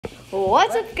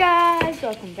What's up, guys?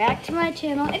 Welcome back to my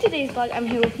channel. In today's vlog, I'm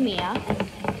here with Mia.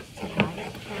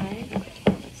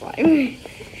 Slime.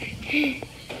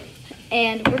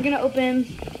 And we're gonna open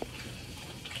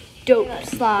dope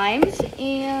slimes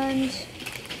and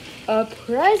a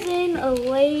present, a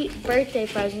late birthday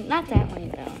present. Not that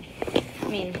late though. I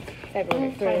mean,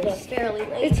 February 1st. Fairly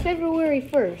late. It's February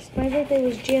 1st. My birthday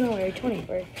was January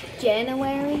 21st.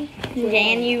 January.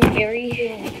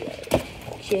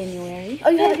 January. Oh,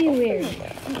 you have February.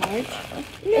 March.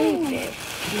 April.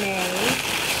 May.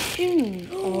 June.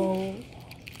 Oh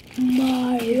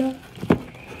my.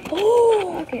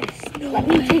 Oh. Okay. Let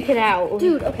me take it out.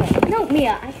 Dude, okay. No,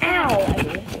 Mia. Ow.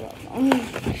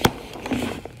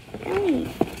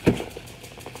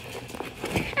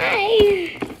 Hi.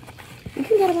 You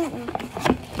can get them out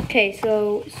now. Okay,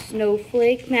 so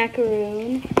snowflake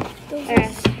macaroon. I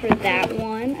asked for that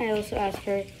one. I also asked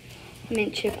for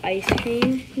mint chip ice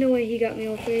cream. No way he got me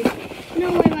all three.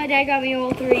 No way my dad got me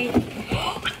all three.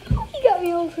 He got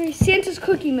me all three. Santa's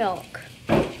cookie milk.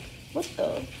 What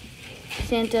the?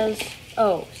 Santa's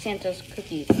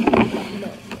cookies.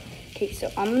 Okay, so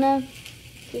I'm gonna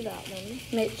Do that one.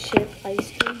 mint chip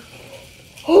ice cream.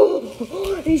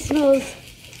 Oh, he smells.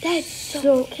 That's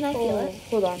so. Can I feel it?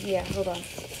 Hold on, yeah, hold on.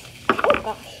 Oh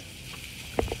gosh.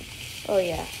 Oh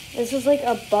yeah, this is like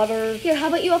a butter. Here, how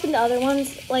about you open the other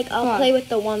ones? Like, I'll play with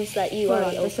the ones that you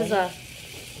already opened. This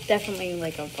is definitely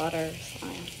like a butter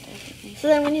slime. Definitely. So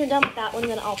then when you're done with that one,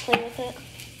 then I'll play with it.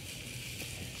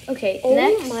 Okay, Oh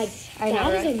next. my, I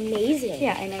know, that is right? amazing.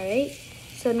 Yeah, I know, right?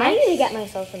 So I next, need to get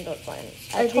myself some dope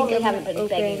slimes. I think totally I'm haven't gonna been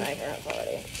begging open my parents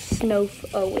already.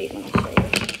 oh wait, let me show you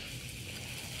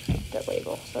the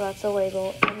label. So that's the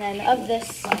label, and then Of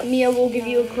this. Mia will give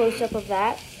you a close up of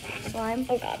that slime.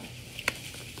 Oh god.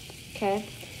 Okay,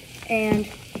 and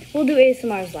we'll do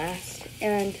ASMRs last.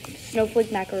 And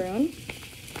snowflake macaroon.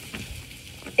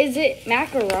 Is it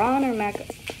macaron or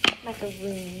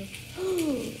Macaroon.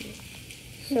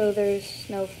 So there's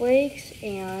snowflakes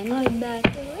and Macaroon.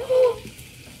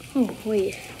 oh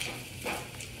wait,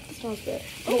 it smells good.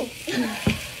 Oh.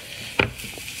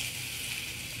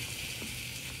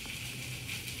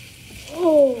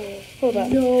 Oh. Hold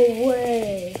on. No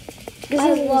way. This I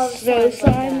is love snow slimes like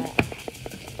slime.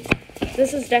 that.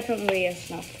 This is definitely a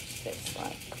snowfish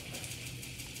slime.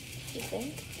 You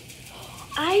think?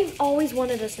 I've always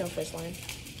wanted a snowfish slime.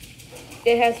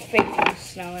 It has fake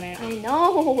snow in it. I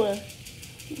know.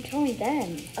 Tell me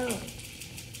then. Oh.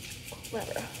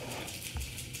 Whatever.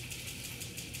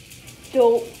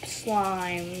 Dope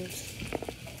slimes,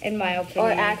 in my opinion.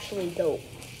 Or actually dope.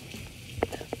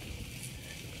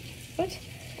 What?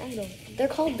 I don't. They're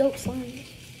called dope slimes.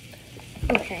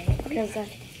 Okay, because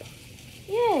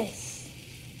Yes.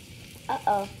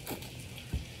 Uh-oh.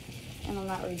 and I'm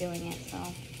not redoing it, so.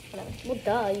 Whatever. Well,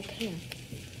 duh, you can.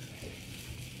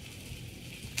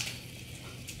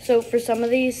 So for some of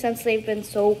these, since they've been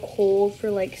so cold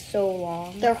for like so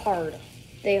long, They're hard.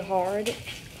 they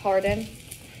harden,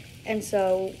 and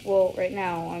so right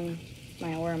now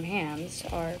my warm hands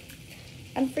are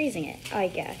unfreezing it, I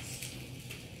guess.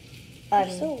 They're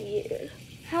so weird.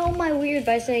 How am I weird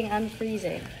by saying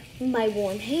unfreezing? My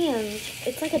warm hands.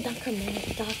 It's like a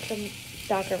documentary.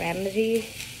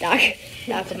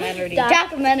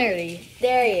 Documentary.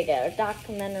 There you go.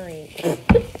 Documentary.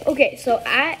 Okay, so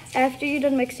after you're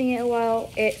done mixing it a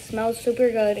while, it smells super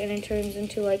good and it turns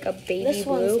into like a baby This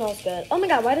one blue. smells good. Oh my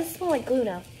god, why does it smell like glue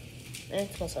now? And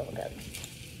it smells so good.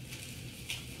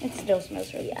 It still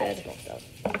smells really Yeah, good. it smells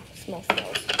dope. Smells.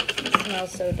 It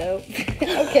smells so dope.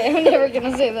 Okay, I'm never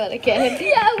gonna say that again.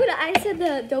 Yeah, when I said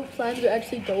the dope slimes are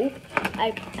actually dope,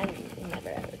 I'm never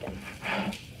ever again.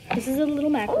 This is a little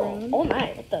macaroon. Oh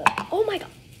my, what the? Oh my god.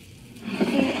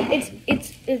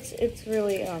 It's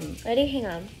really Ready? Hang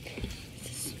on.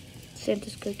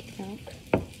 Santa's cookie milk.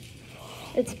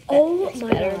 It's Oh my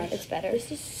better. gosh. It's better.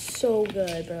 This is so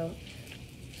good, bro.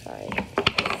 Sorry.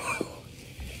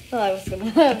 Well, I was gonna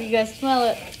have you guys smell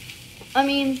it. I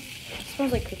mean, it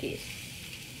smells like cookies.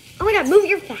 Oh my god, move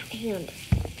your fat hand.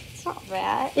 It's not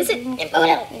bad. Is it? Oh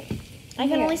no. I can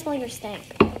Here. only smell your stank.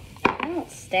 I don't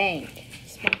stink.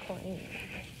 Smell chlorine.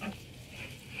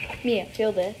 Mia,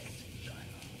 feel this.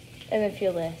 And then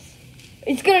feel this.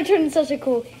 It's gonna turn into such a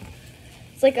cool.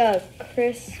 It's like a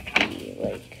crispy,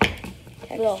 like,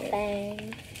 Little texture.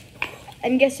 thing.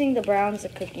 I'm guessing the brown's the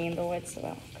cookie and the white's the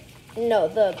milk. No,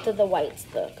 the white's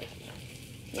the cookie.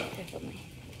 Yeah, definitely.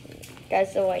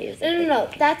 Guys, the white is the No.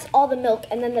 cookie. That's all the milk,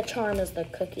 and then the charm is the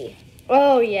cookie.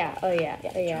 Oh, yeah. Oh, yeah.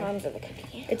 Yeah, Oh, yeah. charms are the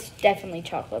cookie. It's definitely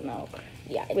chocolate milk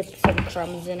Yeah, with some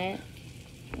crumbs in it.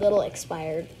 little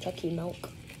expired Chucky milk.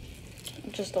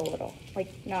 Just a little.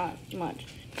 Like, not much.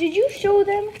 Did you show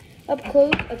them a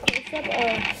close-up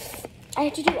of... I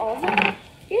have to do all of them?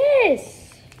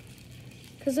 Yes!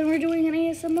 Because then we're doing an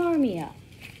ASMR, Mia.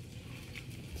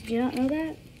 Did you not know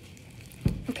that?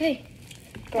 Okay.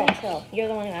 Girl, chill. You're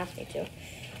the one who asked me to.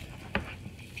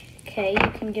 Okay,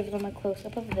 you can give them a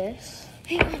close-up of this.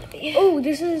 Hang on. Oh,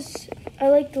 this is... I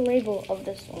like the label of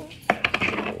this one.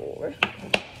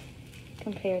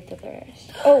 Compared to the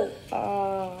rest. Oh,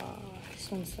 this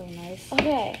one's so nice.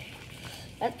 Okay.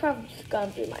 That's probably gonna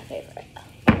be my favorite.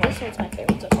 This one's my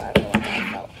favorite so far. I don't know what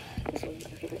I felt. This one's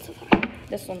my favorite so far.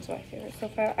 This one's my favorite so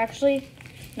far. Actually,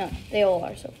 no, they all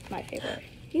are so my favorite.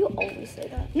 You always say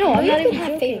that. No, I'm you not can even have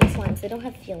joking. favorite slimes. They don't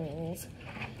have feelings.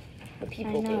 But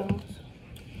people I know. do.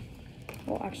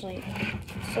 Well, actually,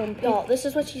 some No, people... this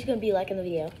is what she's gonna be like in the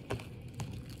video.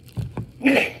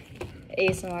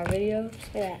 ASMR video.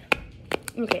 Yeah.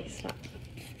 Okay, stop.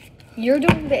 You're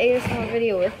doing the ASMR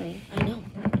video with me. I know.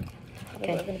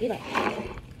 Okay. What it's gonna be like.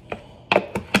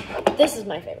 This is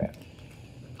my favorite.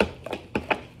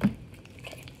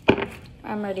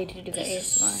 I'm ready to do the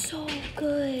ASMR. So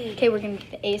good. Okay, we're gonna do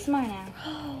the ASMR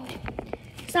now.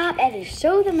 Stop, Evie.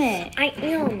 Show them it. I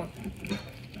am.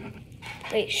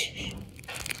 Wait, shh.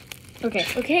 Okay.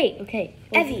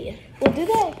 Evie. We'll do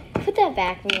that. Put that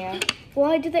back, Mia.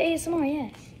 While I do the ASMR,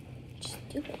 yes. Just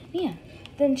do it. Mia,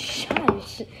 then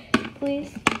shush,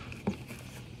 please.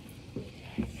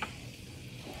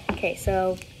 Okay,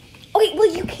 so... Okay,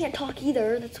 well, you can't talk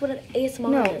either. That's what an ASMR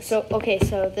No, is. so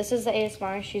this is the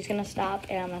ASMR. She's gonna stop,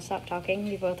 and I'm gonna stop talking.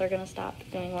 We both are gonna stop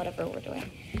doing whatever we're doing.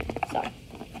 So...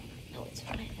 No, it's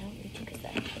fine. I don't need to because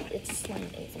it's slime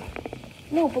ASMR.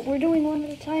 No, but we're doing one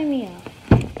at a time, Mia.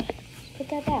 Just put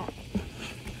that back.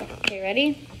 Okay,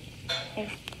 ready? Okay.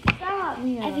 Stop,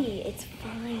 Mia. Evie, it's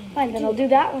fine. Fine, then I'll do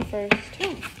that one first.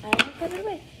 No, I don't put it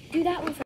away. Do that one first.